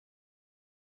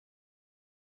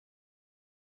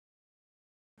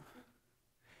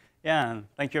Yeah, and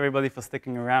thank you everybody for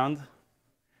sticking around.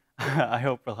 I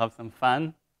hope we'll have some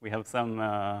fun. We have some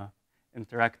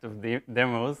interactive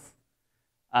demos.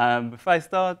 Before I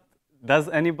start, does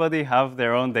anybody have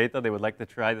their own data they would like to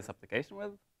try this application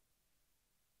with?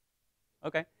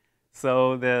 OK.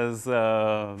 So there's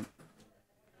a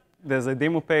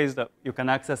demo page that you can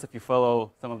access if you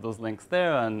follow some of those links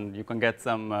there, and you can get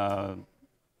some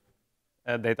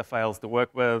data files to work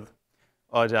with,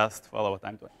 or just follow what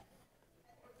I'm doing.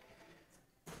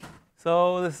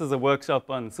 So this is a workshop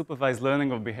on supervised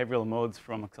learning of behavioral modes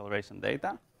from acceleration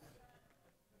data.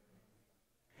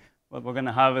 What we're going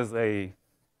to have is a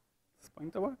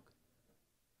pointer work?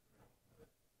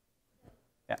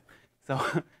 Yeah. So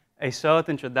a short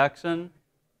introduction.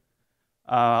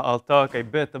 I'll talk a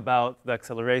bit about the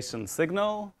acceleration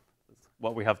signal,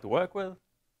 what we have to work with,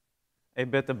 a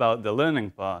bit about the learning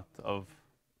part of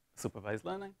supervised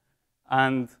learning,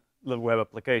 and the web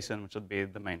application, which would be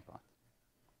the main part.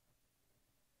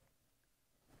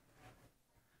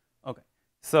 OK.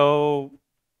 So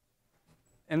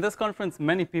in this conference,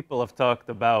 many people have talked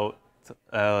about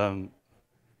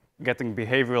getting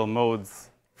behavioral modes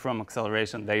from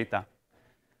acceleration data.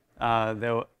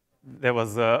 There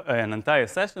was an entire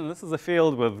session. This is a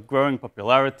field with growing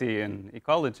popularity in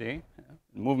ecology,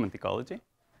 movement ecology.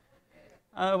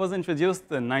 It was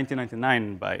introduced in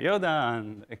 1999 by Yoda,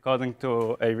 and according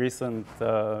to a recent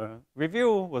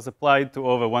review, was applied to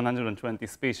over 120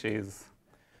 species,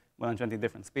 120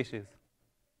 different species.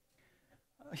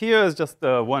 Here is just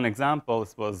one example.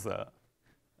 This was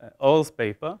Orr's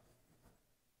paper.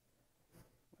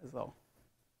 Where's Orr?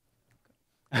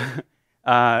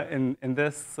 In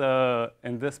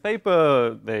this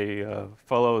paper, they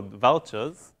followed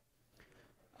vultures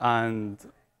and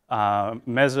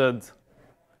measured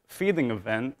feeding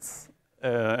events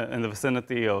in the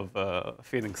vicinity of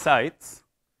feeding sites.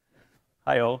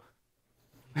 Hi, all.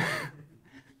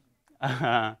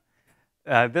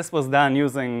 This was done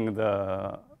using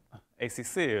the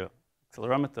ACC,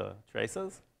 accelerometer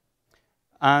traces.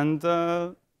 And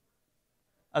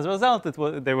as a result,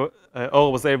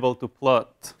 Orr was able to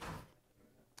plot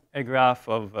a graph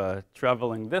of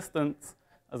traveling distance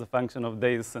as a function of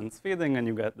days since feeding, and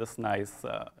you get this nice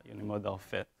unimodal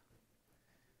fit.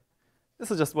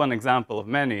 This is just one example of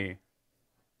many.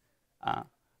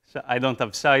 I don't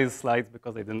have Shai's slides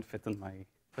because they didn't fit in my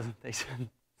presentation.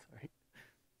 Sorry.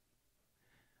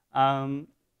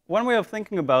 One way of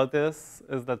thinking about this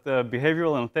is that the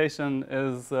behavioral annotation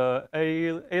is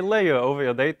a layer over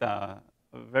your data,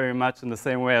 very much in the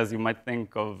same way as you might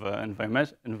think of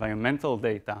environmental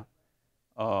data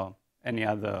or any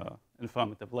other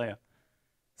informative layer.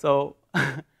 So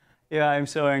here I'm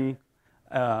showing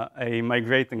a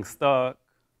migrating stock,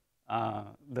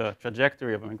 the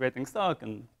trajectory of a migrating stock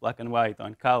in black and white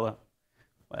on color,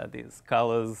 where these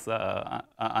colors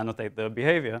annotate the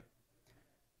behavior.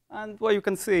 And what you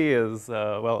can see is,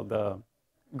 well, the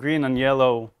green and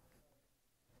yellow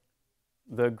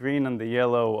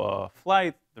are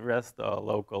flight, the rest are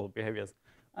local behaviors.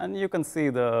 And you can see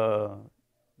the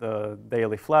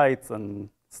daily flights and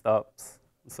stops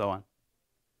and so on.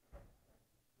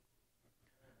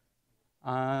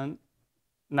 And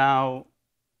now,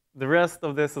 the rest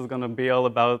of this is going to be all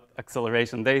about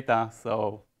acceleration data.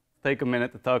 So take a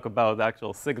minute to talk about the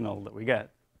actual signal that we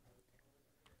get.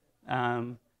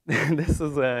 This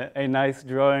is a nice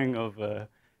drawing of a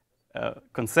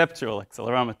conceptual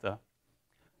accelerometer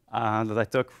that I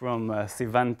took from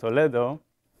Sivan Toledo,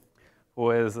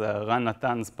 who is Ran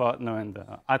Natan's partner in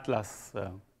the Atlas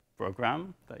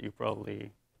program that you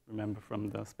probably remember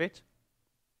from the speech.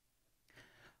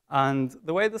 And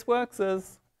the way this works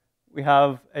is we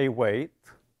have a weight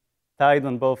tied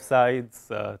on both sides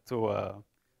to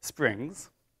springs.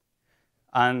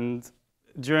 And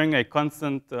during a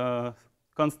constant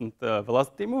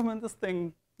velocity movement, this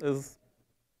thing is,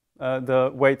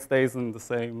 the weight stays in the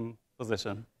same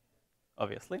position,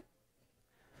 obviously.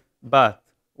 But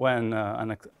when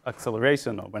an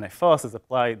acceleration or when a force is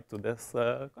applied to this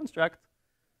construct,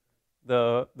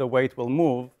 the weight will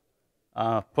move,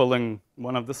 pulling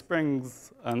one of the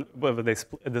springs and with a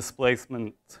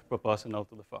displacement proportional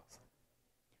to the force.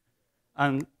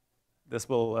 And this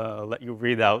will let you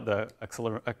read out the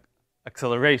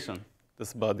acceleration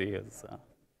this body is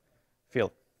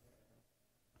feel.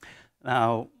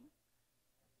 Now,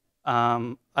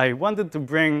 I wanted to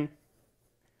bring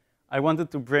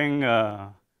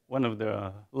one of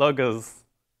the logos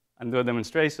and do a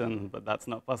demonstration, but that's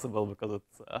not possible because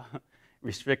it's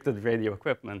restricted radio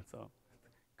equipment, so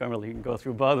can't really go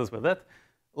through borders with it.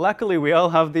 Luckily, we all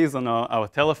have these on our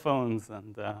telephones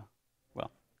and, well,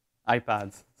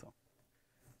 iPads, so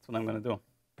that's what I'm going to do.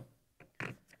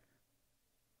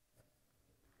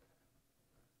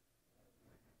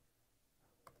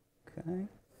 Okay.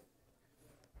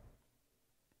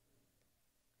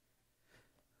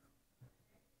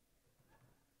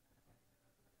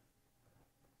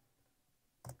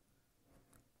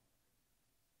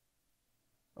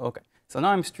 Okay, so now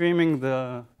I'm streaming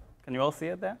the, can you all see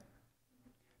it there?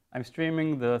 I'm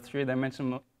streaming the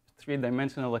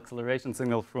three-dimensional acceleration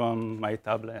signal from my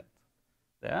tablet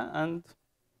there, and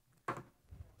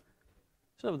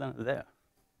should have done it there.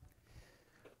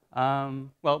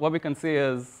 Well, what we can see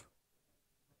is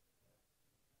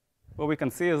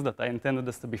that I intended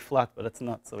this to be flat, but it's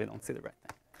not, so we don't see the right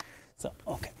thing. So,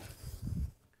 okay.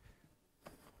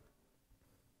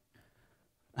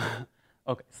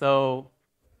 Okay, so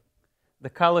the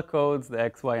color codes the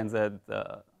X, Y, and Z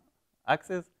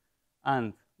axes,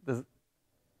 and this.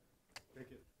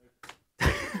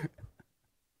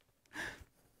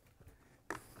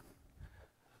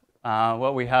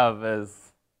 What we have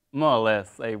is more or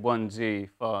less a 1g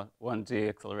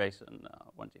acceleration,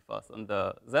 1g fast on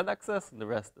the z-axis. The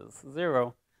rest is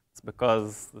 0. It's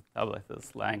because the tablet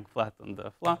is lying flat on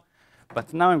the floor.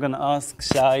 But now I'm going to ask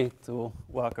Shai to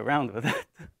walk around with it.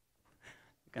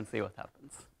 You can see what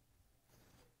happens.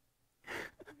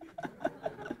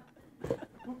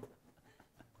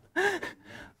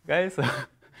 Okay, so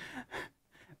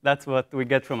that's what we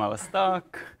get from our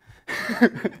stock.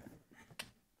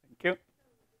 Thank you.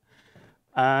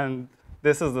 And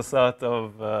this is the sort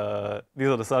of, these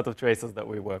are the sort of traces that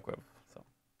we work with. So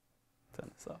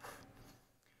turn this off.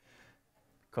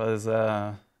 Because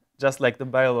just like the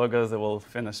biologgers, it will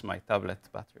finish my tablet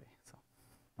battery. So.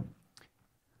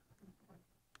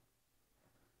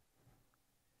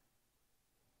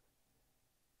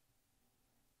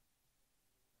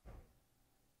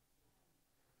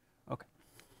 Okay.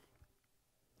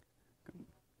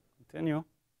 Continue.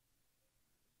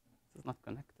 This is not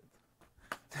connected.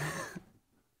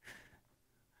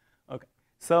 Okay,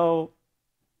 so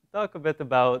talk a bit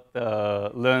about the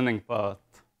learning part.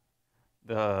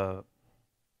 The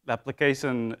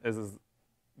application is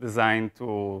designed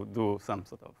to do some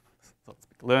sort of, so to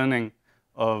speak, learning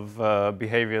of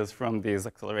behaviors from these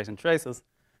acceleration traces.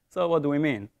 So what do we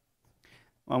mean?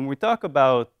 When we talk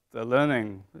about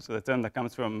learning, which is a term that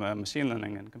comes from machine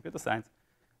learning and computer science,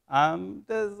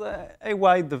 there's a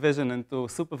wide division into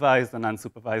supervised and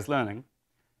unsupervised learning.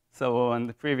 So in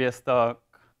the previous talk,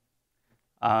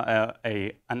 an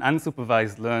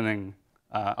unsupervised learning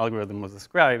algorithm was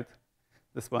described.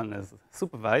 This one is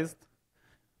supervised.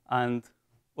 And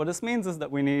what this means is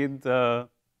that we need to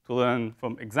learn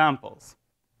from examples.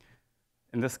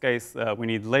 In this case, we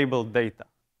need labeled data.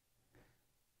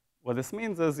 What this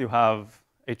means is you have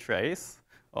a trace,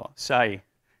 or Shai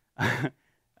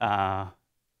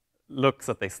looks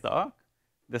at a stock.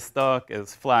 The stock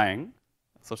is flying.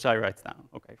 So Shai writes down,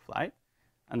 OK, flight.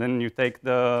 And then you take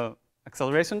the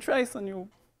acceleration trace, and you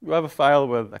have a file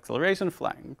with acceleration,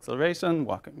 flying, acceleration,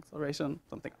 walking, acceleration,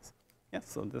 something else. Yes,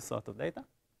 so this sort of data.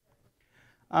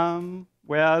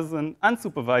 Whereas in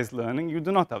unsupervised learning, you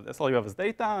do not have this. All you have is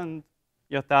data, and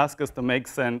your task is to make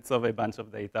sense of a bunch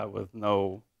of data with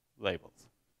no labels.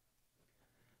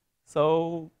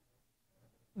 So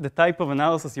the type of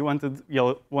analysis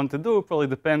you'll want to do probably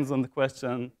depends on the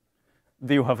question,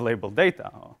 do you have labeled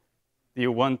data? Or do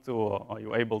you want to, or are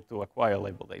you able to acquire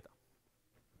labeled data?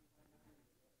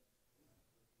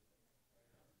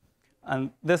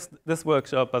 And this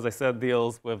workshop, as I said,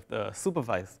 deals with the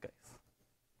supervised case.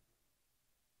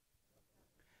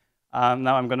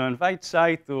 Now I'm going to invite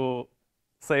Shai to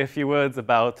say a few words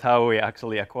about how we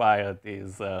actually acquire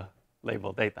these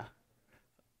labeled data.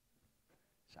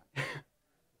 Shai.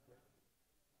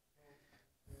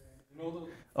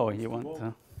 Oh, you want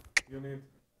to? You need.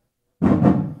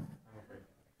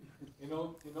 In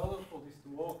order for this to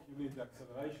work, you need the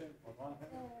acceleration on one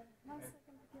hand. 1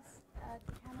 second, because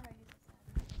the camera is.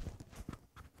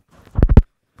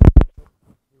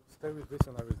 Stay with this,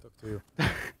 and I will talk to you.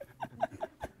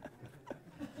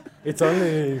 It's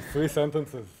only 3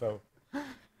 sentences, so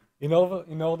in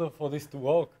order for this to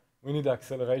work, we need the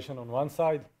acceleration on one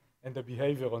side and the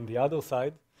behavior on the other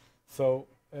side. So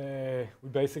we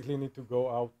basically need to go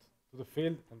out to the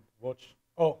field and watch.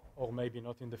 Or maybe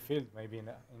not in the field, maybe in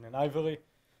an ivory,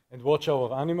 and watch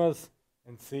our animals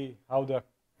and see how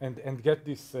and get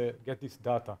this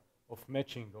data of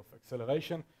matching of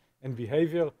acceleration and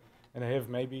behavior. And I have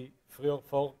maybe 3 or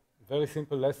 4 very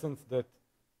simple lessons that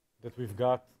we've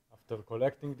got after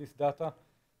collecting this data.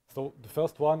 So the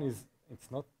first one is,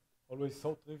 it's not always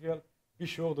so trivial. Be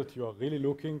sure that you are really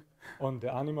looking on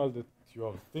the animal that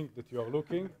you think that you are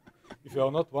looking. If you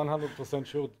are not 100%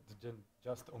 sure,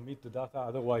 just omit the data.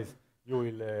 Otherwise, you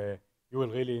will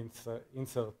really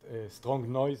insert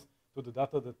strong noise to the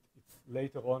data that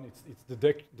later on, it's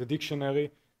the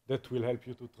dictionary that will help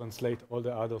you to translate all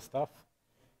the other stuff.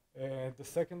 The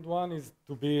second one is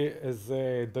to be as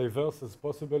diverse as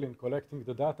possible in collecting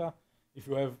the data. If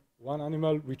you have one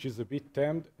animal which is a bit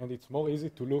tamed and it's more easy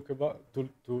to look about,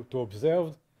 to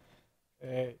observe,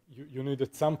 you need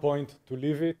at some point to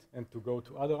leave it and to go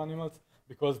to other animals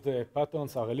because the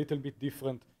patterns are a little bit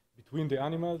different between the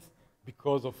animals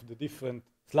because of the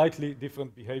slightly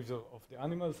different behavior of the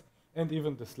animals and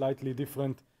even the slightly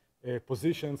different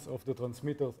positions of the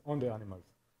transmitters on the animals.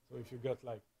 So if you get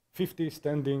like 50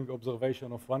 standing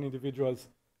observation of one individual,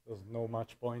 there's no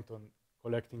much point on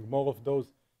collecting more of those.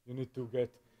 You need to get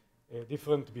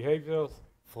different behaviors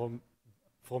from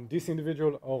this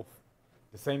individual or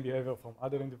the same behavior from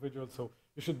other individuals. So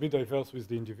you should be diverse with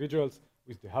the individuals,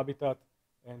 with the habitat,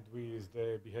 and with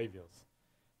the behaviors.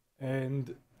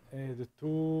 And the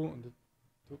two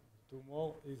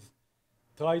more is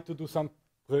try to do some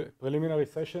preliminary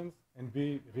sessions and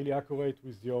be really accurate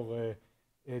with your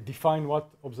define what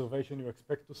observation you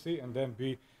expect to see, and then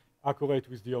be accurate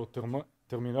with your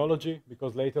terminology,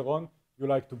 because later on you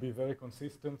like to be very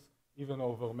consistent even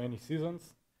over many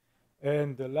seasons.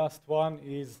 And the last one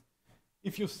is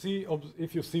if you see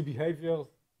behaviors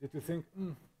that you think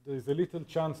there is a little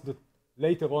chance that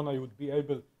later on I would be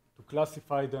able to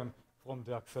classify them from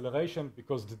the acceleration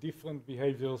because the different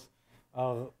behaviors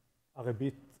are a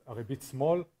bit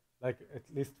small. Like at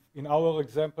least in our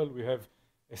example, we have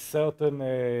a certain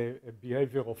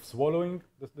behavior of swallowing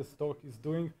that the stork is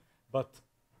doing, but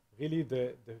really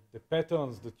the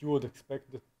patterns that you would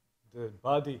expect that the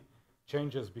body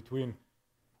changes between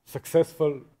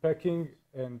successful pecking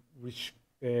and which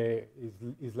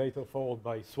is later followed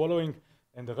by swallowing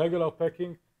and the regular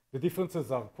pecking, the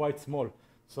differences are quite small.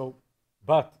 So,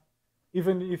 but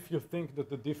even if you think that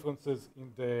the differences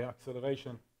in the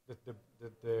acceleration that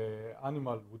the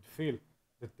animal would feel,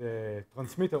 that the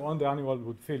transmitter on the animal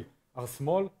would feel are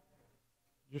small,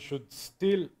 you should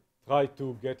still try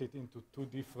to get it into two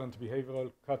different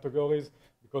behavioral categories,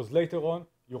 because later on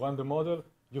you run the model,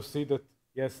 you see that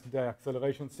yes, the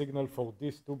acceleration signal for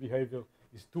these two behaviors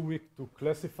is too weak to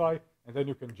classify, and then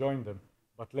you can join them.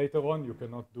 But later on you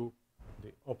cannot do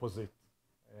the opposite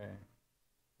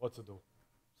procedure.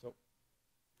 So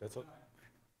that's all. Have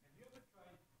you ever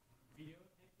tried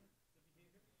videotaping the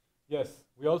behavior? Yes,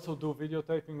 we also do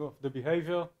videotaping of the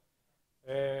behavior.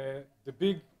 The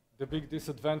big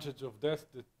disadvantage of this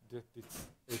that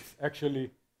it's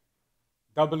actually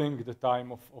doubling the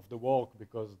time of the work,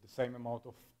 because the same amount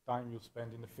of time you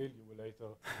spend in the field you will later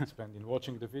spend in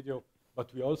watching the video.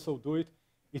 But we also do it.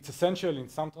 It's essential in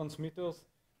some transmitters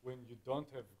when you don't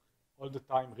have all the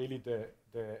time really the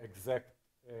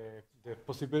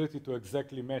possibility to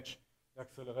exactly match the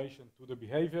acceleration to the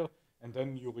behavior, and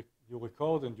then you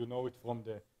record and you know it from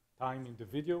the time in the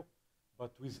video.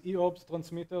 But with E-OBS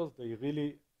transmitters, they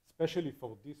really, especially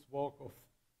for this work of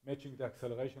matching the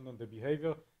acceleration and the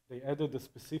behavior, they added a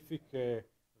specific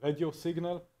radio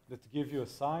signal that gives you a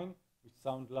sign which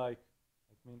sounds like,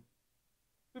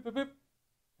 beep, beep, beep.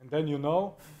 And then you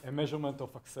know a measurement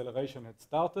of acceleration had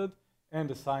started, and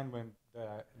a sign when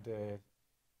the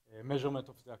measurement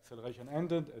of the acceleration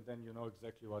ended, and then you know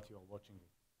exactly what you are watching.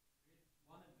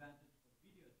 One advantage for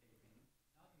videotaping,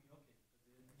 not in your case,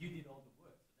 because you did all the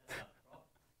work, so that's not a problem.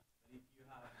 But if you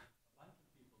have a bunch of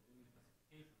people doing the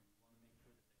classification, you want to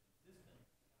make sure that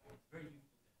they're consistent, it's very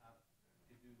useful to have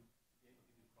be able to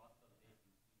do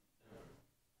cross-validation between the servers.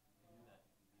 You can do that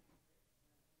in video.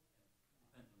 It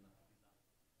depends on the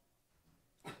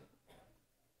design.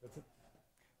 That's it.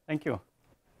 Thank you.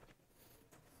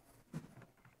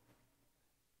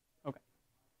 Okay.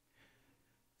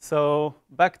 So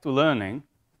back to learning.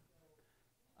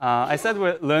 I said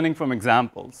we're learning from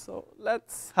examples. So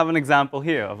let's have an example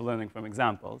here of learning from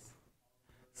examples.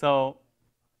 So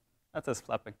that says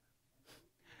flapping.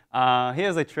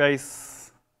 Here's a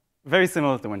trace, very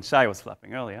similar to when Shai was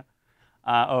flapping earlier,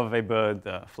 of a bird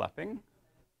flapping.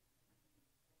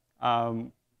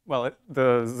 Well,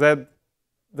 the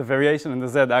variation in the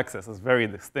z-axis is very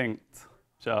distinct.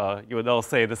 You would all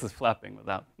say this is flapping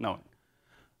without knowing.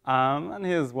 And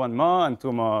here's one more and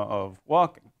two more of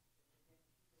walking.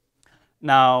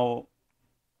 Now,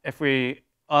 if we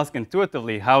ask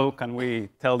intuitively, how can we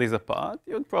tell these apart?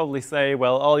 You'd probably say,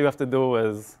 well, all you have to do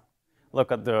is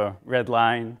look at the red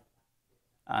line,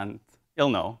 and you'll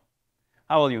know.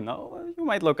 How will you know? Well, you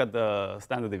might look at the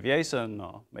standard deviation,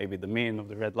 or maybe the mean of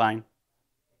the red line.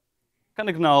 You can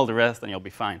ignore all the rest, and you'll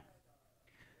be fine.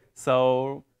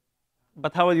 So,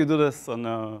 but how will you do this on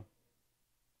a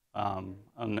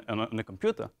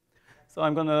computer? So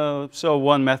I'm going to show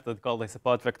one method called a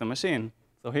support vector machine.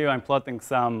 So here I'm plotting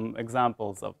some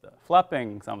examples of the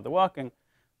flapping, some of the walking,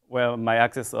 where my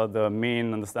axis are the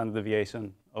mean and the standard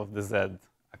deviation of the z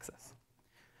axis.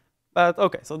 But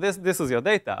OK, so this is your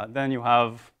data. Then you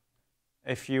have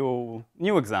a few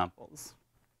new examples.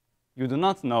 You do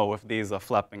not know if these are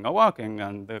flapping or walking,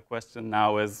 and the question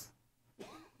now is,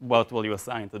 what will you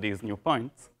assign to these new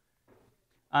points?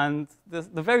 And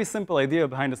the very simple idea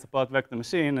behind the support vector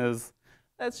machine is,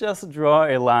 let's just draw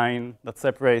a line that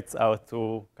separates our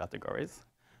two categories.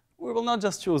 We will not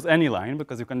just choose any line,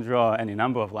 because you can draw any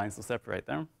number of lines to separate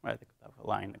them. Right? You could have a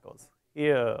line that goes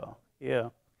here,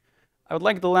 here. I would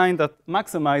like the line that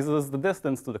maximizes the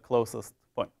distance to the closest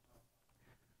point.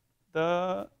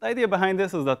 The idea behind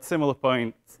this is that similar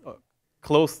points, or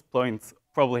close points,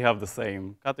 probably have the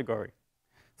same category.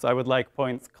 So I would like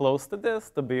points close to this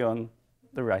to be on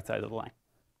the right side of the line.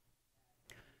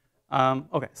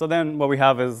 OK, so then what we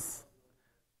have is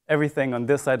everything on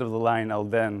this side of the line I'll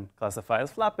then classify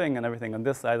as flapping, and everything on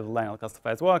this side of the line I'll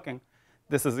classify as walking.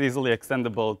 This is easily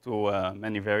extendable to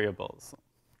many variables.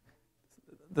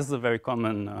 This is a very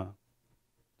common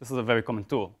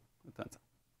tool, it turns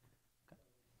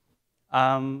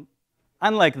out.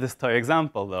 Unlike this toy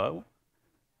example, though,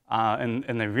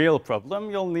 in a real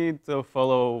problem, you'll need to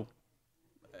follow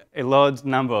a large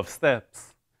number of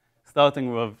steps,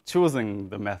 starting with choosing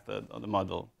the method or the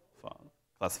model for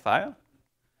classifier,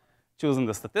 choosing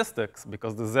the statistics,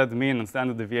 because the z mean and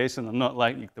standard deviation are not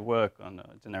likely to work on a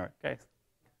generic case.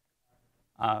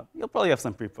 You'll probably have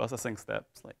some pre-processing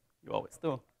steps, like you always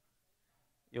do.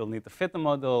 You'll need to fit the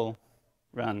model,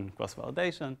 run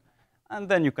cross-validation, and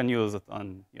then you can use it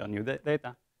on your new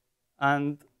data.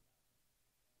 And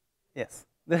yes,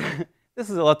 this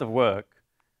is a lot of work.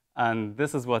 And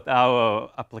this is what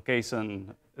our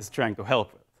application is trying to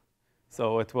help with.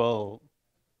 So it will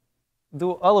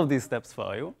do all of these steps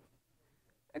for you,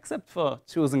 except for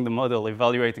choosing the model,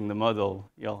 evaluating the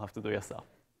model, you'll have to do yourself.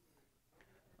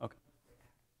 OK.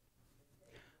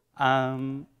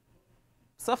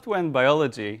 Software and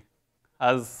biology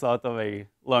has sort of a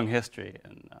long history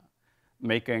in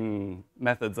making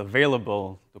methods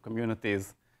available to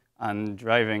communities and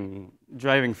driving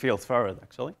fields forward,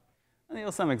 actually. And here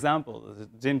are some examples. There's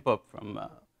GenePop from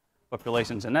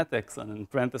population genetics. And in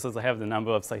parentheses, I have the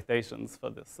number of citations for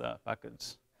this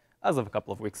package as of a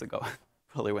couple of weeks ago.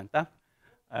 Probably went up.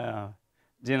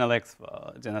 GeneAlex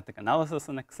for genetic analysis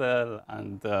in Excel,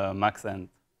 and MaxEnt,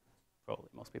 probably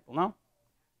most people know.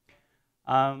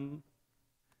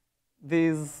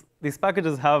 These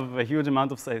packages have a huge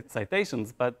amount of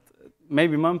citations, but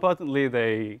maybe more importantly,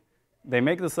 they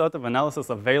make the sort of analysis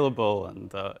available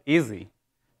and easy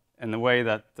in a way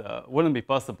that wouldn't be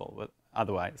possible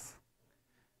otherwise.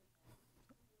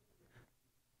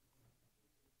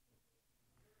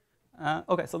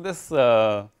 OK, so this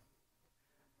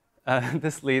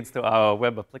leads to our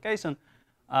web application.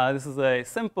 This is a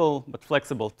simple but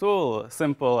flexible tool.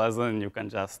 Simple as in you can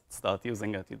just start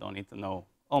using it. You don't need to know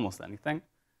almost anything.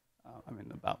 I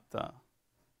mean, about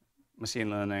machine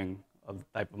learning or the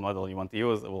type of model you want to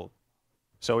use. It will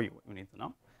show you what you need to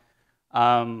know.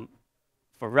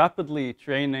 For rapidly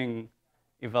training,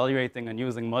 evaluating, and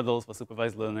using models for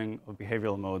supervised learning of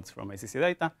behavioral modes from ACC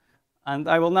data. And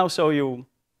I will now show you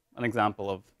an example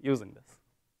of using this.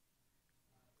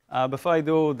 Before I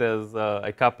do, there's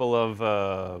a couple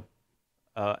of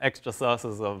extra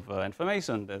sources of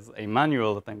information. There's a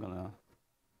manual that I'm going to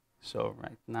show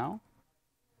right now.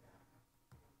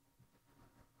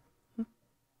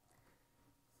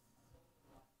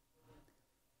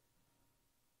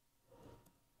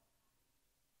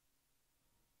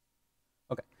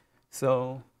 OK,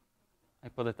 so I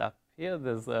put it up here.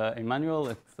 There's a manual.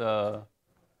 It's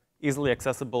easily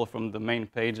accessible from the main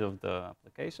page of the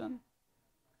application.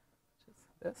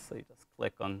 This. So you just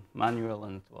click on manual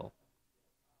and it will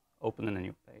open in a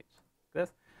new page.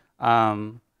 This.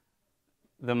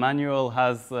 The manual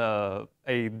has a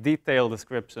detailed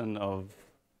description of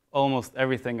almost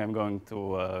everything I'm going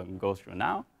to go through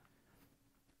now.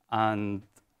 And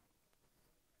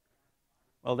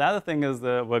well, the other thing is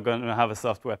that we're going to have a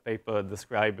software paper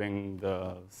describing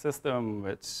the system,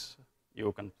 which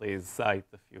you can please cite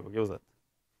if you use it.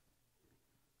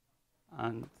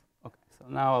 And OK, so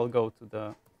now I'll go to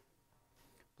the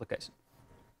application.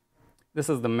 This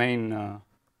is the main,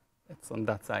 it's on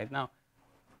that side now.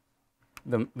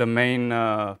 The main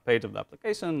page of the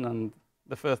application. And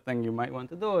the first thing you might want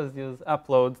to do is use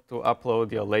upload to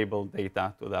upload your labeled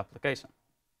data to the application.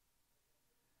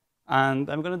 And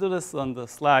I'm going to do this on the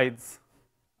slides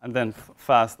and then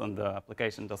fast on the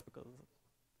application just because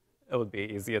it would be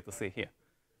easier to see here.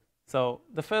 So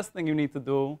the first thing you need to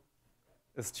do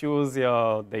is choose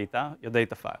your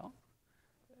data file,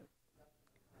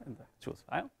 and choose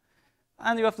file.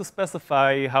 And you have to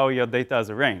specify how your data is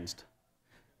arranged.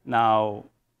 Now,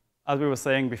 as we were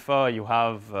saying before, you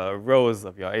have rows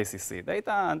of your ACC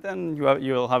data, and then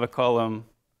you'll have a column.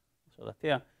 I'll show that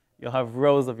here. You'll have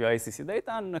rows of your ACC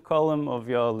data and a column of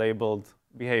your labeled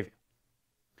behavior.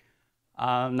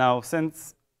 Now,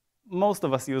 since most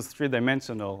of us use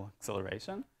three-dimensional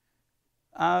acceleration,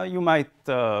 you might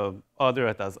order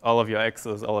it as all of your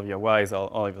x's, all of your y's,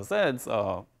 all of your z's,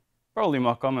 or probably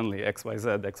more commonly x, y, z,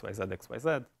 x, y, z, x, y,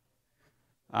 z.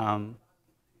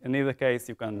 In either case,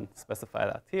 you can specify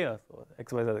that here, so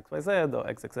x, y, z, x, y, z, or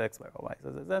x, x, x, y, y, z,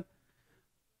 z, z.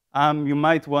 You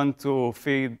might want to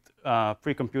feed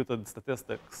pre-computed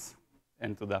statistics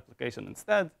into the application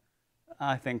instead.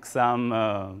 I think some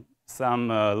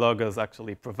loggers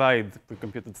actually provide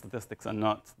pre-computed statistics and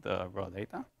not the raw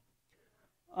data.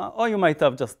 Or you might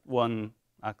have just one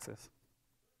axis.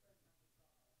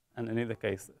 And in either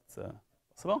case, it's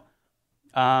possible.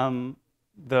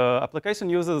 The application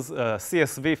uses a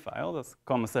CSV file, that's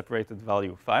comma-separated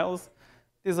value files.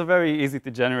 These are very easy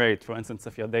to generate. For instance,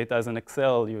 if your data is in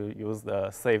Excel, you use the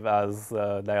Save As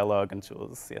dialog and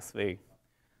choose CSV.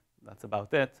 That's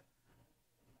about it.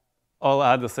 All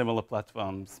other similar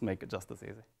platforms make it just as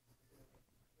easy.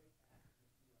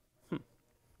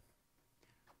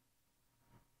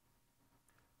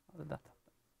 How did that happen?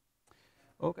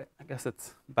 OK, I guess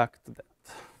it's back to that.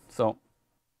 So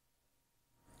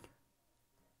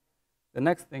the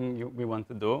next thing we want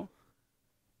to do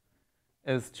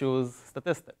is choose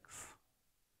statistics.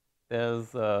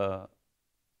 There's,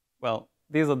 well,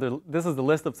 this is the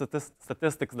list of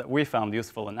statistics that we found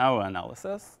useful in our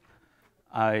analysis.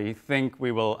 I think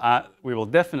we will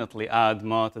definitely add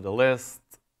more to the list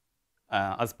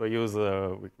as per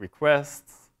user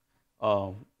requests,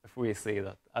 or if we see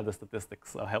that other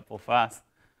statistics are helpful for us.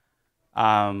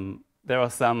 There are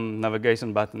some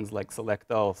navigation buttons like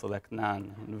select all, select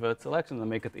none, invert selection that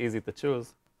make it easy to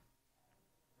choose.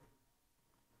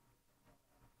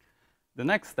 The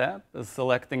next step is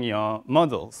selecting your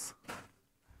models.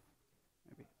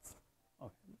 Maybe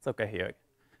it's OK here.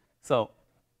 So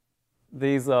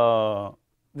this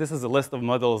is a list of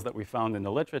models that we found in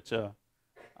the literature,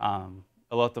 a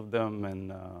lot of them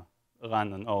in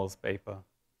Ran and Orr's paper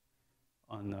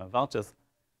on vouchers,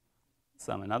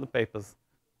 some in other papers.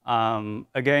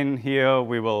 Again, here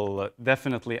we will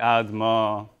definitely add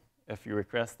more if you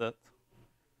request it.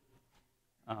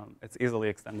 It's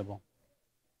easily extendable.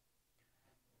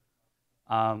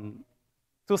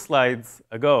 2 slides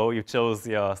ago, you chose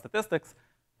your statistics,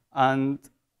 and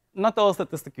not all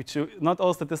statistics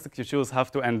you choose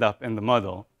have to end up in the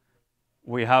model.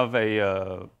 We have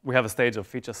a stage of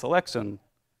feature selection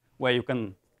where you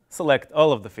can select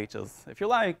all of the features if you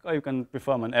like, or you can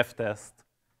perform an F-test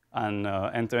and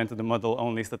enter into the model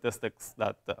only statistics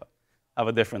that have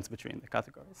a difference between the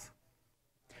categories.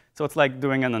 So it's like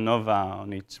doing an ANOVA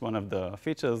on each one of the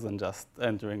features and just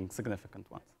entering significant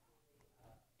ones.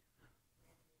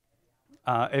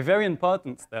 A very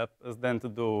important step is then to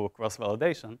do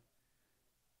cross-validation.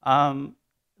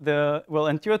 Well,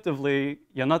 intuitively,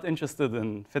 you're not interested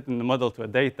in fitting the model to a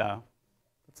data.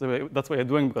 That's what you're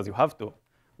doing because you have to.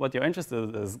 What you're interested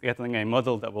in is getting a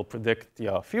model that will predict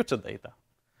your future data.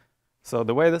 So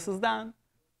the way this is done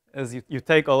is you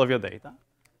take all of your data.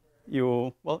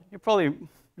 You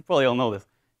probably all know this.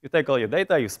 You take all your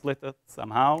data, you split it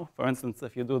somehow. For instance,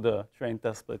 if you do the train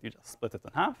test split, you just split it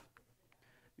in half.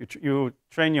 You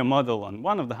train your model on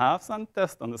one of the halves and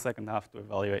test on the second half to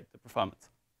evaluate the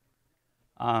performance.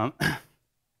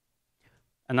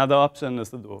 Another option is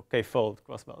to do k-fold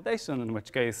cross-validation, in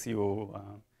which case you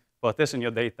partition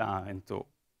your data into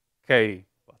k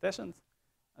partitions.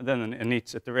 And then in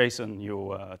each iteration,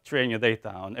 you train your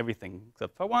data on everything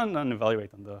except for one and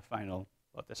evaluate on the final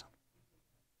partition.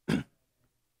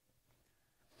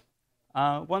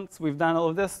 Once we've done all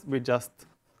of this,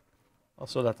 I'll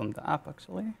show that on the app,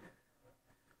 actually.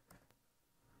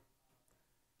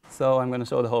 So I'm going to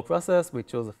show the whole process. We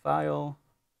choose a file.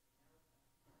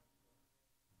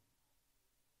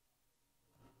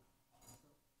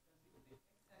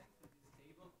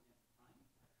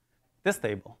 This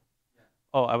table? Yeah.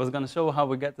 Oh, I was going to show how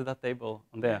we get to that table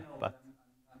on there. But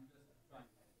I'm just trying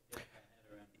to get my head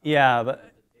around. Yeah,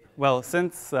 but, well,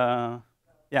 since,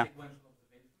 yeah.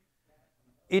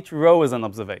 Each row is an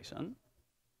observation.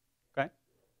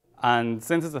 And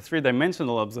since it's a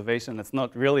 3-dimensional observation, it's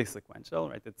not really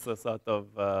sequential, right? It's a sort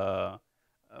of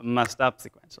mashed up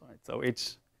sequential, right? So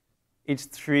each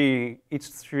three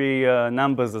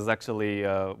numbers is actually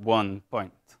 1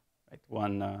 point, right?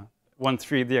 One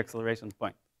 3D acceleration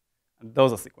point. And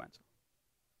those are sequential.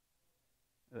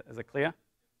 Is it clear?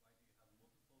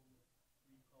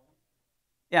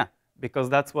 Yeah, because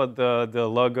that's what the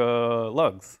log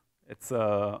logs. It's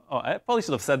oh, I probably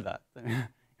should have said that. You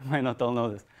might not all know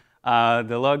this.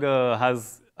 The log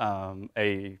has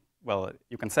well,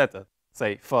 you can set it,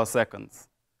 say 4 seconds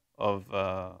of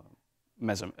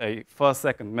measurement, a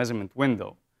 4-second measurement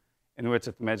window in which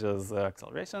it measures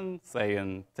acceleration, say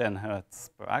in 10 hertz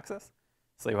per axis.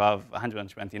 So you have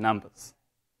 120 numbers,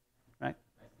 right?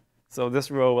 So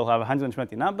this row will have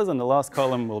 120 numbers, and the last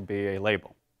column will be a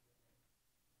label.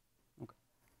 Okay.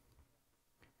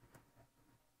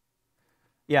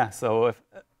 Yeah, so if,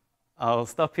 I'll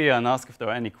stop here and ask if there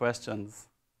are any questions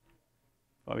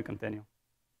before we continue.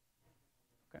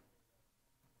 Okay.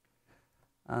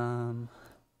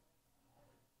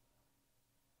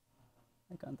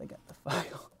 Why can't I get the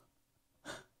file?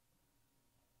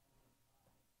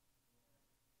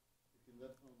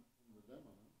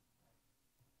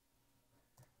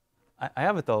 I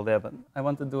have it all there, but I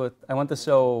want to do it. I want to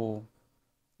show,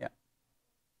 yeah.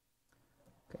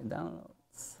 Okay,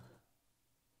 downloads.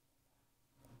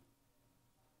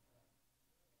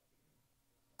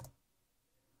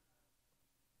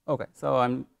 Okay, so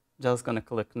I'm just going to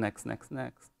click next, next,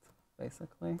 next,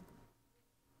 basically.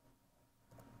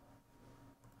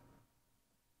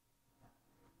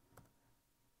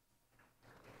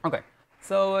 Okay,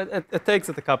 so it takes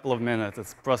it a couple of minutes.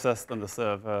 It's processed on the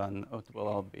server, and it will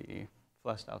all be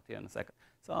flashed out here in a second.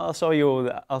 So I'll show you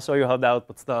how the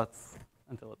output starts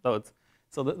until it loads.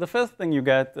 So the first thing you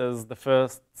get is the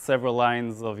first several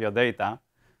lines of your data.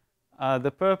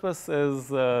 The purpose is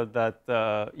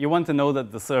that you want to know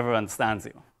that the server understands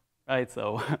you, right?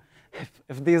 So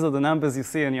if these are the numbers you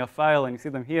see in your file and you see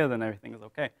them here, then everything is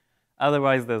OK.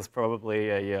 Otherwise, there's probably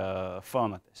a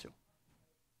format issue.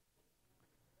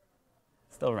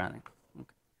 Still running.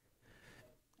 Okay.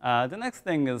 The next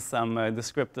thing is some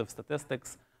descriptive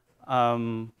statistics.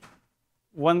 One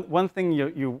thing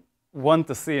you want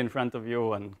to see in front of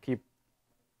you and keep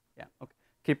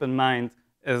in mind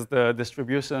is the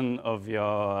distribution of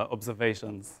your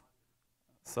observations.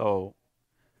 So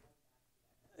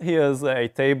here's a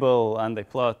table and a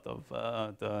plot of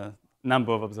the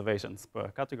number of observations per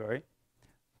category.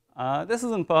 This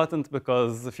is important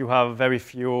because if you have very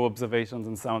few observations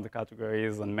in some of the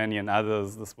categories and many in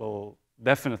others, this will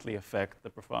definitely affect the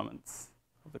performance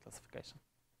of the classification.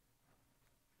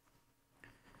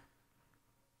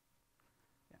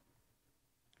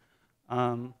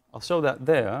 Yeah. I'll show that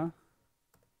there.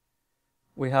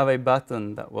 We have a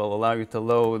button that will allow you to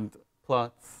load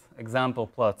plots, example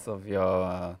plots of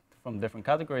your from different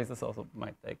categories. This also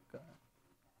might take a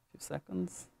few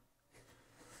seconds.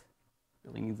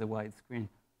 Really needs a wide screen.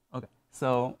 Okay,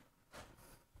 so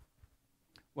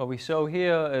what we show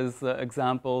here is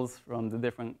examples from the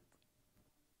different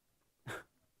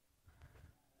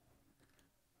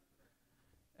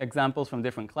examples from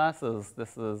different classes.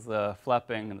 This is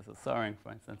flapping and this is soaring,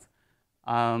 for instance.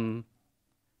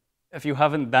 If you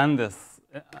haven't done this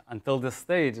until this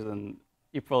stage, then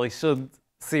you probably should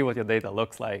see what your data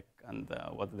looks like and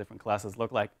what the different classes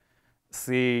look like.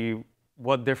 See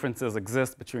what differences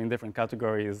exist between different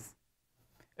categories.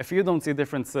 If you don't see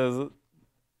differences,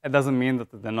 it doesn't mean that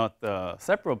they're not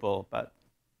separable, but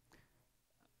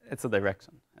it's a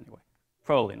direction anyway.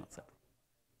 Probably not separable.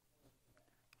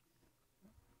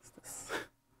 What's this?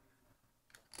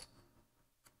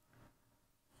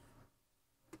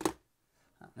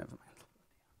 Never mind.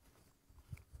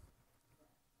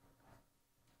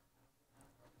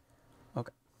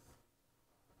 Okay.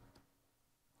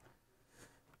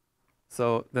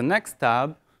 So the next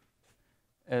tab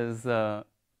is,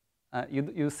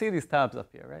 you see these tabs up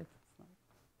here, right?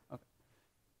 Okay.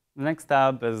 The next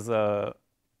tab is the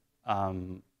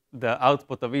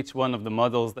output of each one of the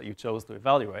models that you chose to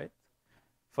evaluate.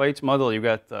 For each model, you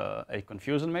get a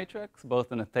confusion matrix,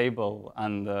 both in a table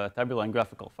and a tabular and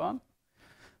graphical form.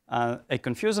 A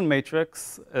confusion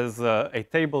matrix is a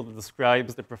table that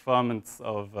describes the performance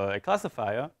of a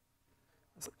classifier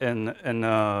in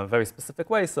a very specific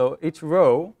way. So each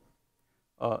row,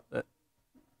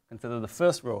 consider the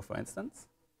first row, for instance.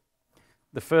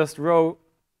 The first row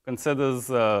considers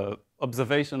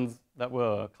observations that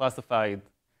were classified,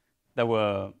 that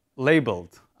were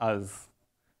labeled as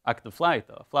active flight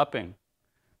or flapping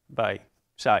by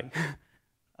Shai,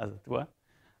 as it were.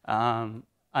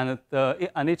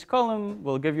 And each column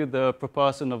will give you the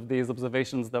proportion of these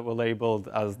observations that were labeled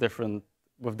as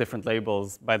with different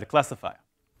labels by the classifier.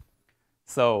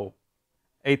 So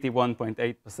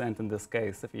 81.8% in this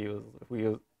case, if we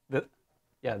use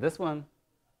this one,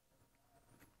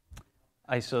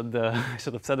 I should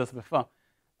have said this before.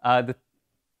 At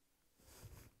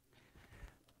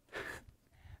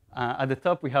the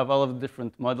top, we have all of the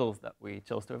different models that we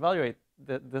chose to evaluate.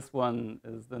 This one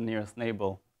is the nearest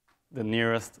neighbor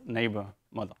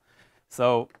model.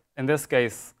 So in this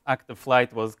case, active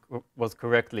flight was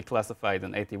correctly classified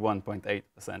in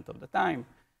 81.8% of the time.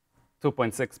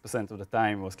 2.6% of the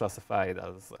time was classified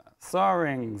as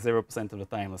soaring, 0% of the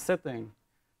time as sitting,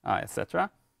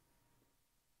 etc.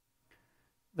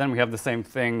 Then we have the same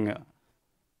thing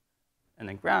in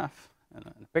a graph, in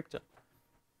a picture.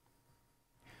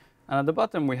 And at the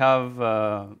bottom, we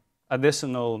have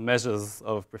additional measures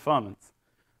of performance,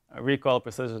 recall,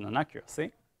 precision, and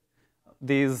accuracy.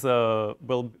 These are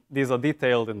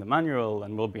detailed in the manual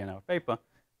and will be in our paper,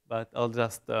 but I'll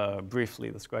just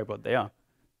briefly describe what they are.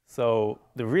 So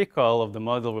the recall of the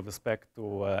model with respect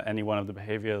to any one of the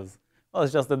behaviors, well,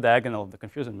 it's just the diagonal of the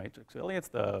confusion matrix, really. It's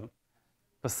the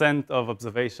percent of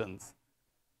observations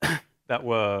that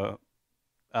were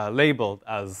labeled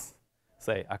as,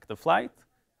 say, active flight,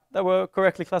 that were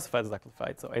correctly classified as active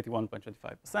flight, so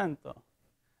 81.25%.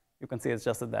 You can see it's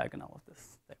just a diagonal of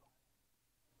this table.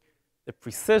 The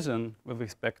precision with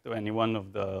respect to any one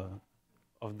of the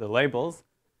labels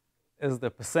is the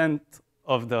percent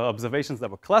of the observations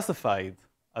that were classified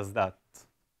as that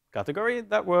category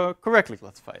that were correctly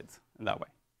classified in that way.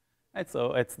 Right?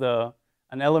 So it's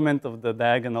an element of the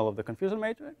diagonal of the confusion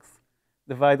matrix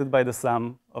divided by the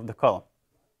sum of the column.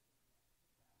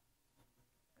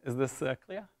 Is this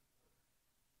clear?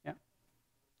 Yeah?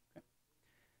 Okay.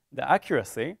 The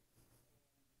accuracy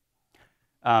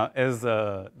is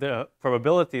the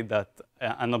probability that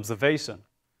an observation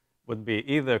would be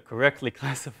either correctly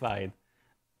classified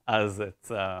as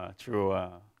its true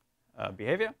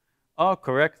behavior, or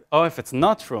correct, or if it's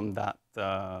not from that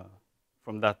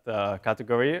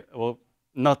category, it will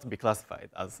not be classified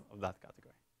as of that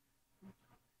category.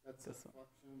 That's a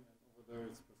function, and over there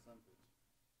it's percentage.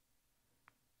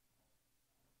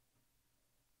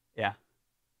 Yeah.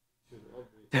 Should all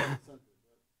be percentage,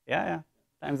 right? Yeah.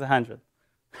 Times 100.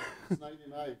 It's 99%. It's not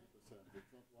 1%.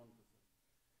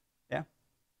 Yeah.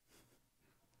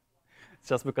 It's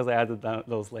just because I added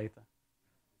those later.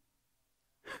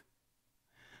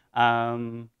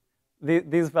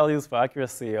 These values for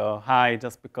accuracy are high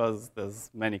just because there's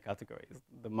many categories.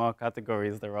 The more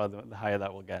categories there are, the higher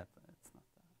that will get.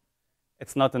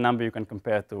 It's not a number you can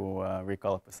compare to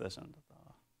recall precision,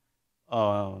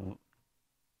 or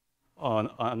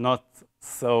not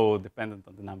so dependent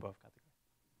on the number of categories.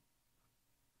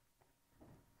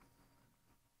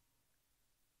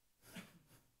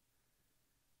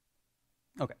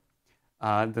 Okay.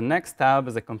 The next tab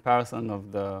is a comparison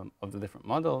of the different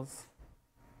models.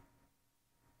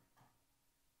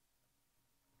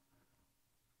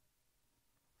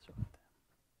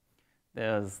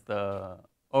 There's the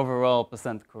overall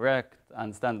percent correct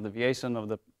and standard deviation of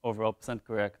the overall percent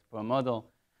correct per model.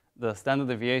 The standard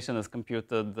deviation is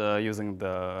computed using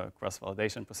the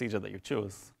cross-validation procedure that you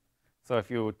choose. So if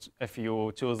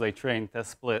you choose a trained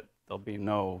test split, there'll be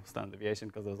no standard deviation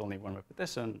because there's only one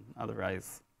repetition.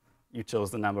 Otherwise, you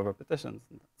chose the number of repetitions,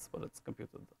 and that's what it's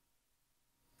computed.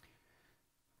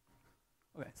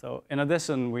 Okay, so in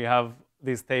addition, we have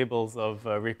these tables of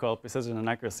recall, precision, and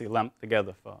accuracy lumped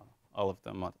together for all of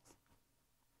the models.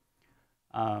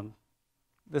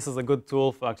 This is a good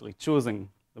tool for actually choosing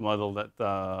the model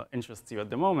that interests you at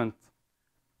the moment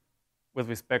with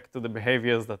respect to the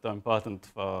behaviors that are important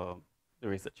for the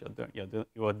research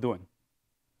you are doing.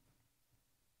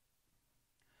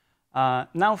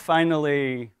 Now,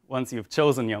 finally, once you've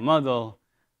chosen your model,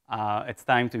 it's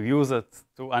time to use it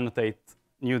to annotate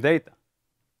new data.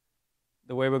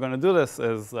 The way we're going to do this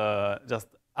is just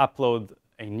upload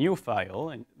a new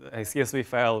file, a CSV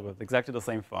file with exactly the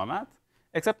same format,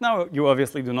 except now you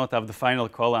obviously do not have the final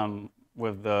column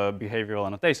with the behavioral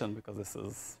annotation because this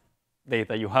is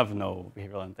data you have no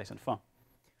behavioral annotation for.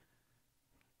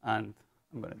 And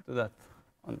I'm going to do that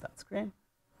on that screen.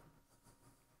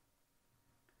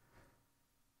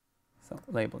 So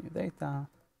label new data.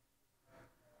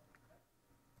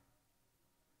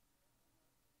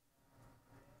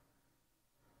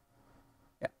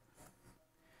 Yeah.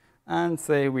 And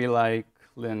say we like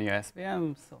linear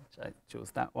SVM, so I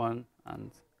choose that one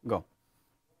and go.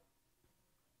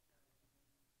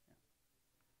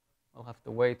 I'll have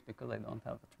to wait because I don't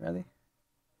have it ready.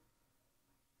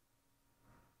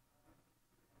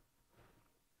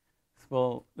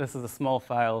 Well, this is a small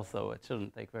file, so it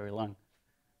shouldn't take very long.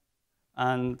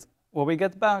 And what we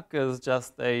get back is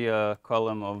just a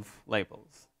column of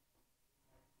labels.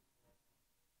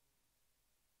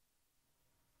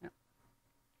 Yeah.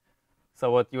 So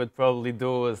what you would probably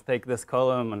do is take this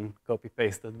column and copy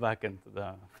paste it back into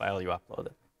the file you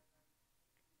uploaded.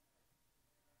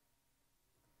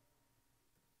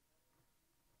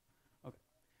 Okay.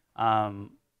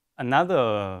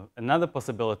 Another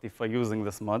possibility for using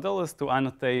this model is to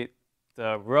annotate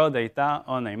raw data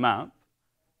on a map.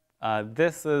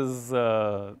 This is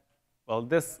well,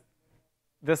 this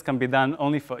can be done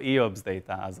only for EOBS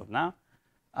data as of now.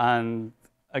 And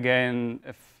again,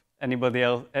 if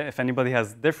anybody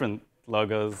has different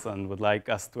loggers and would like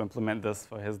us to implement this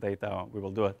for his data, we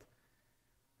will do it.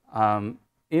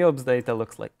 EOBS data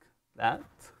looks like that.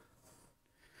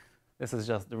 This is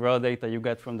just the raw data you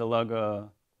get from the logger,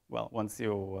 well, once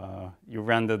you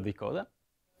render the decoder.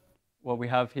 What we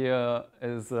have here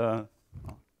is, we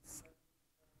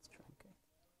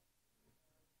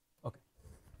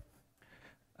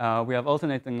have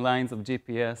alternating lines of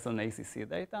GPS and ACC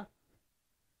data.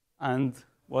 And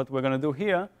what we're going to do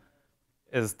here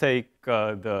is take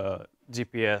the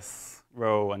GPS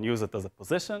row and use it as a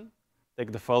position,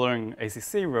 take the following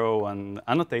ACC row and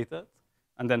annotate it,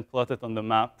 and then plot it on the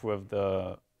map with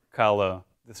the color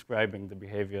describing the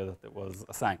behavior that it was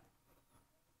assigned.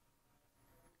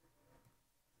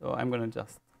 So I'm going to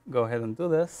just go ahead and do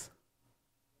this.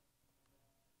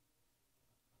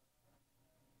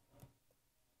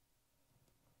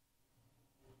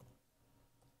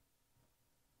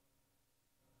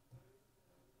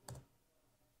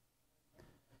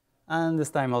 And this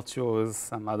time I'll choose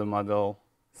some other model,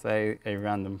 say a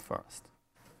random forest.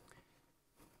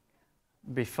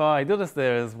 Before I do this,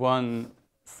 there is one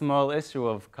small issue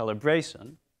of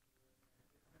calibration.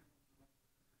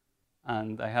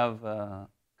 And I have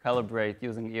calibrate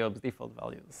using EOBS default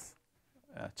values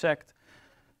checked.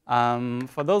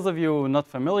 For those of you not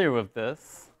familiar with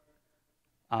this,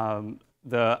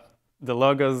 the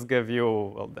loggers give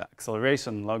you, well, the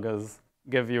acceleration loggers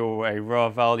give you a raw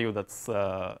value that's,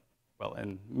 well,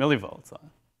 in millivolts or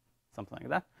something like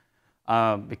that,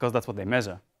 because that's what they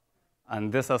measure.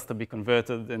 And this has to be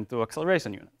converted into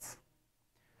acceleration units.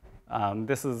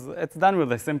 It's done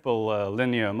with a simple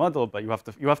linear model, but you have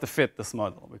to fit this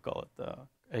model. We call it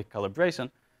a calibration.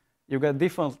 You get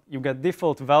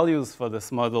default values for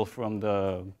this model from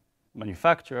the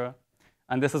manufacturer,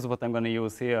 and this is what I'm going to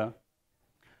use here.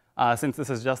 Since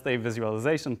this is just a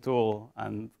visualization tool,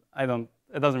 and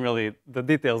it doesn't really, the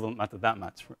details don't matter that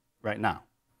much right now.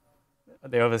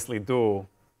 They obviously do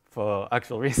for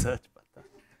actual research, but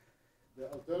the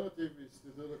alternative is to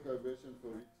do the calibration for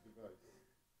each device.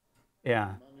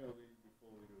 Yeah. Manually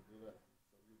before you do that.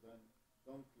 So you then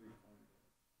don't click on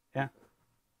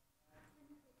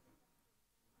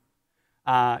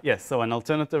Yeah. Yes, so an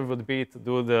alternative would be to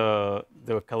do the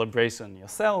calibration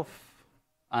yourself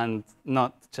and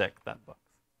not check that box.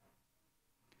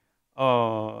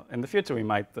 Or in the future, we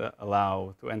might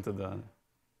allow to enter the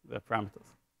parameters.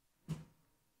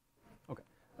 Okay,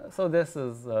 so this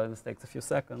takes a few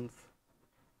seconds.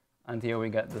 And here we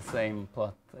get the same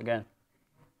plot again.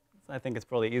 So I think it's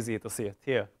probably easier to see it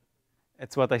here.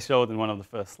 It's what I showed in one of the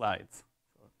first slides.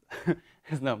 So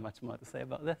there's not much more to say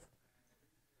about this.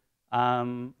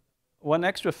 One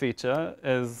extra feature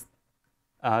is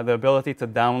the ability to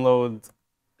download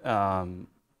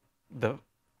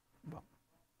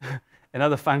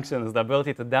another function is the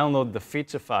ability to download the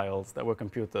feature files that were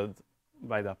computed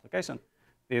by the application.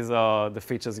 These are the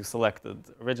features you selected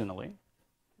originally.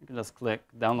 You can just click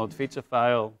download feature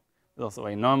file. There's also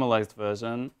a normalized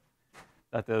version.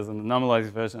 That is, in the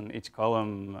normalized version, each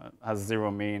column has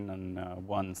 0 mean and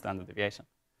 1 standard deviation.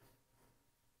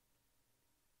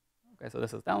 Okay, so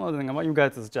this is downloading, and what you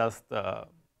get is just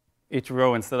each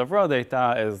row instead of raw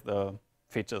data is the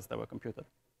features that were computed.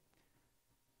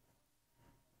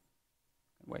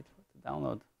 Wait for it to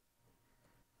download.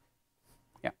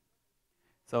 Yeah.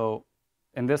 So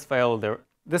in this file,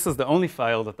 this is the only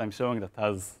file that I'm showing that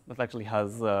actually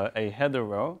has a header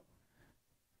row,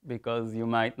 because you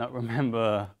might not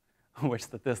remember which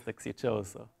statistics you chose.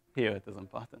 So here it is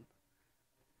important.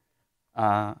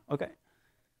 Okay.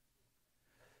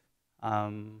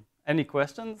 Any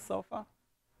questions so far?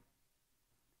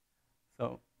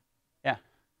 So, yeah.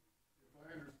 If I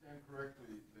understand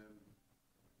correctly, then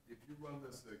if you run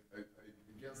this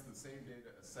against the same data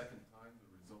a second time, the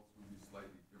results will be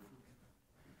slightly different?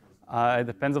 It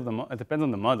depends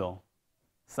on the model.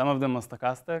 Some of them are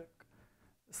stochastic.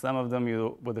 Some of them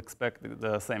you would expect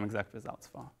the same exact results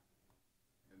for.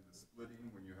 And the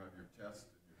splitting when you have your test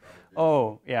and your validation?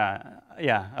 Oh,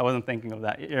 yeah. I wasn't thinking of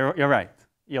that. You're right.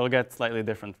 You'll get slightly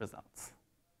different results.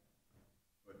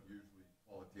 But usually,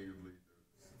 qualitatively,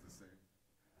 they're the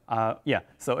Yeah,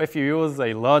 so if you use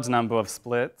a large number of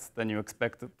splits, then you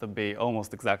expect it to be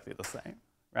almost exactly the same,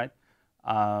 right?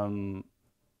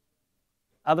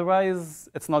 Otherwise,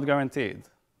 it's not guaranteed.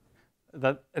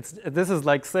 This is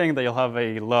like saying that you'll have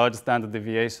a large standard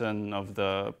deviation of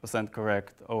the percent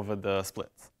correct over the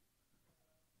splits.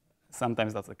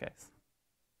 Sometimes that's the case.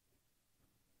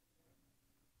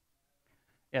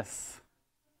 Yes?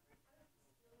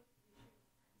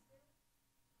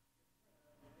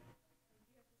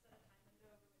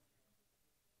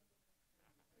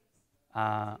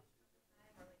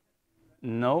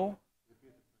 No?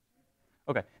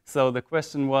 Okay, so the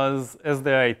question was, is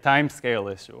there a time scale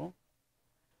issue?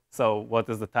 So what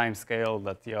is the time scale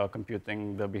that you're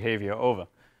computing the behavior over?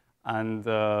 And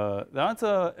the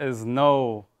answer is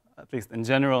no, at least in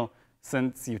general,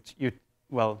 since you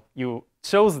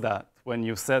chose that when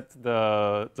you set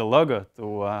the logger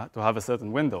to have a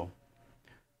certain window,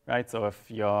 right? So if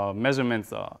your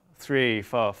measurements are 3,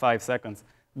 4, 5 seconds,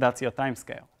 that's your time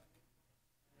scale.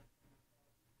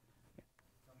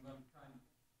 I'm going to try and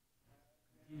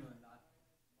continue in that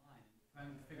line and try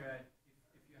and figure out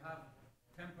if you have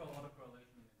temporal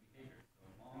autocorrelation in the behavior, so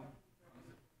long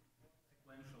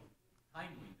sequential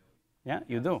time window. Yeah,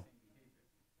 you do.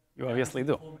 You obviously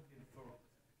do.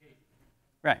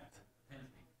 Right. Do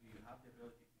you have the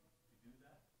ability to do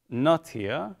that? Not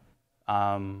here.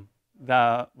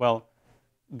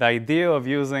 The idea of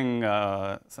using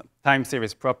some time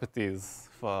series properties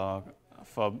for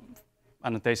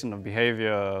annotation of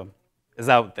behavior is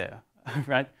out there,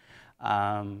 right?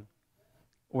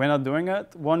 We're not doing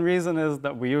it. One reason is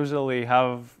that we usually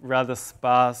have rather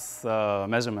sparse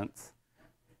measurements.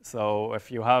 So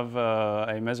if you have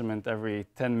a measurement every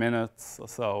 10 minutes or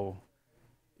so,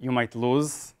 you might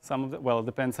lose some of it. Well, it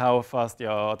depends how fast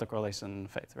your autocorrelation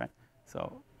fades, right?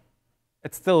 So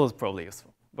it still is probably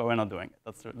useful, but we're not doing it.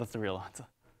 That's the real answer.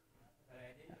 But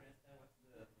I didn't understand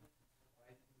why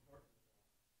it's important.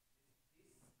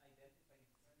 This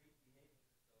identifying discrete behavior.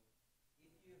 So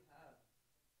if you have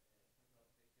temporal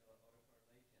spatial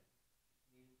autocorrelation, it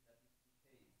means that it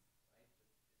decays, right,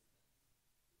 with distance.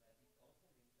 But it also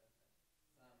means that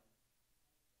some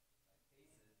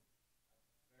cases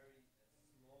at very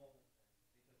small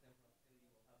spatiotemporal scale, you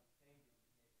will have change in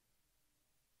behavior.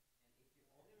 And if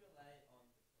you only rely on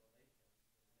the correlation,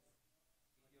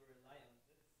 if you rely on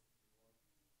this, you won't.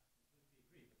 I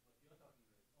completely agree. But what you're talking about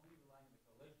is only relying on the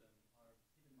correlation are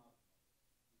hidden mouse models,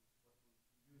 what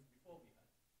we used before we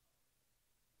had.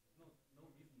 There's no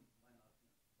reason why not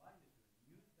combine the two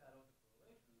and use that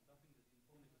autocorrelation as something that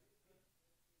informs the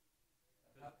classification.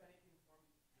 But how can it inform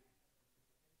the classification?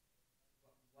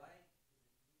 Why is it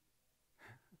needed? Because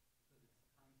it's time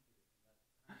series,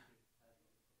 and that time series has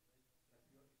autocorrelation.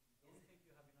 But if you don't think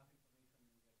you have enough information in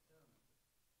the experiment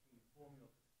to inform your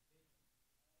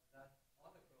classification, that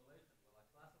autocorrelation will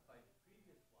classify the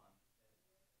previous one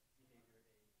as behavior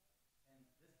A, and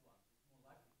this one is more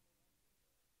likely to be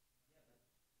behavior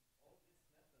A. Yeah, but all this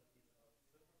method is about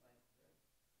supervised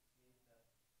learning, which means that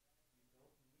you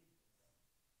don't need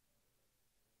this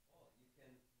at all. You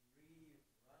can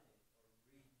rerun it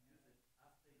or reuse it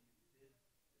after you did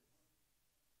this operation.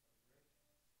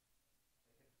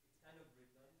 Like it's kind of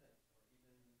redundant or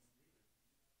even misleading.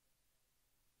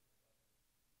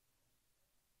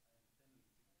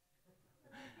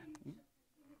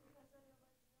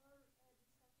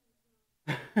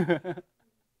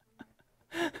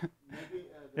 Maybe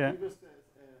the Yeah. previous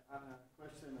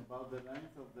question about the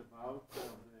length of the bout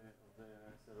of the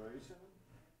acceleration.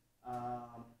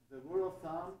 The rule of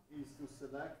thumb is to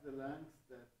select the length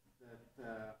that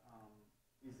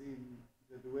is in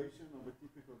the duration of a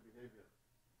typical behavior.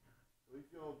 So if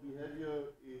your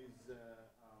behavior is,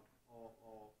 or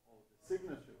the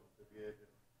signature of the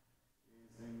behavior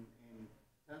is in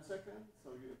 10 seconds,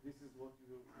 so this is what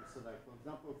you select. For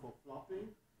example, for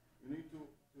flopping, you need to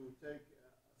take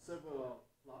several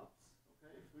flops,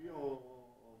 okay, 3 or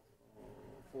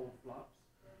 4 flops,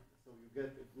 so you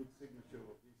get a good signature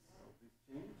of this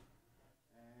change.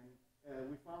 And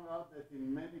we found out that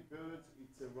in many birds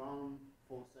it's around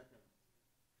 4 seconds.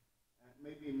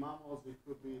 Maybe in mammals it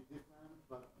could be different,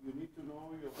 but you need to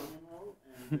know your animal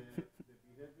and the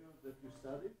behavior that you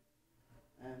studied,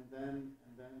 and then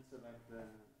select the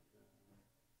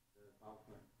bout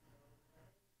length.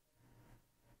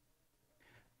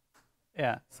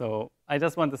 Yeah, so I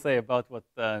just want to say about what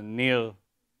Neil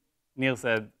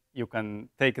said. You can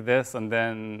take this and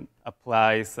then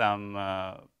apply some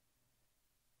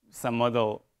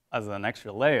model as an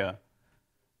extra layer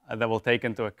that will take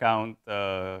into account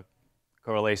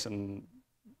correlation,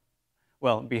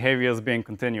 well, behaviors being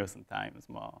continuous in time is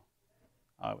more,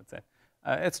 I would say.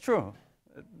 It's true.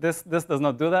 this does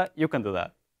not do that. You can do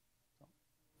that.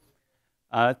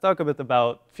 Talk a bit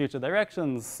about future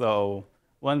directions. So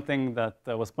one thing that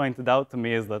was pointed out to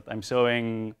me is that I'm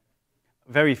showing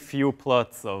very few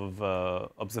plots of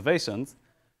observations.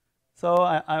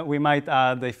 So we might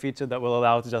add a feature that will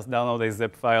allow to just download a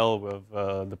zip file with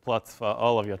the plots for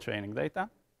all of your training data.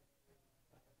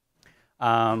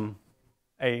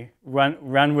 A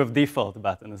run with default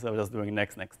button instead of just doing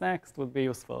next, next, next would be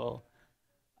useful.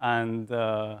 And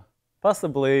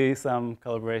possibly some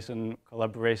collaboration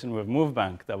with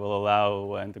MoveBank that will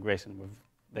allow integration with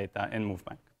data in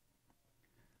MoveBank.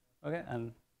 Okay,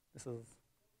 and this is,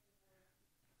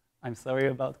 I'm sorry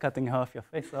about cutting half your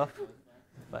face off,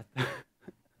 but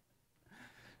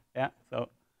yeah, so.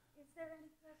 Is there any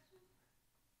question?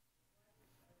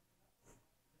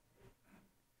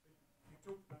 You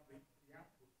talked about the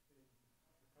output being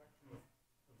a collection of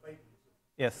labels.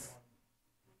 Yes.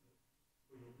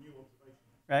 For your new observation.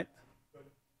 Right.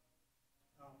 But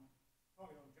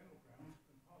partly on general grounds,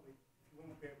 and partly if you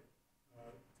want to be able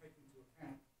to take into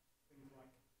account things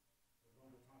like the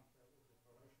longer time scale of the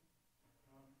correlation, you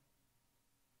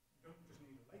don't just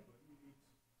need a labeling,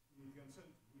 you need the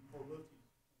uncertainty, you need probabilities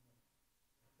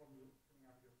from coming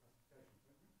out of your classification,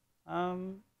 don't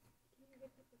you?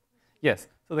 Yes.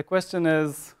 So the question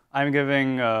is, I'm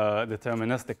giving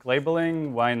deterministic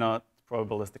labeling. Why not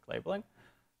probabilistic labeling?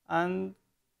 And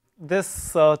this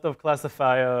sort of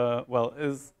classifier, well,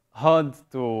 is hard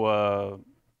to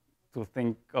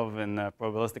think of in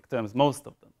probabilistic terms. Most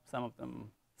of them,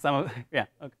 some of yeah.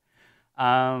 Okay.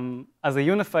 As a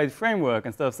unified framework,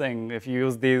 instead of saying if you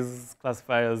use these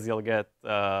classifiers, you'll get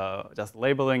just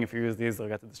labeling. If you use these, you'll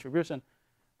get the distribution.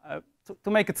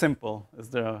 To make it simple is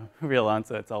the real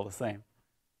answer. It's all the same.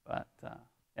 But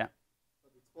yeah.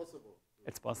 But it's possible.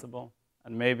 It's possible.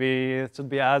 And maybe it should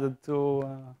be added to,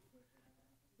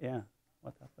 yeah,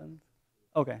 what happened?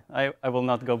 Okay, I will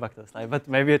not go back to the slide, but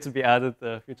maybe it should be added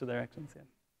to future directions, yeah.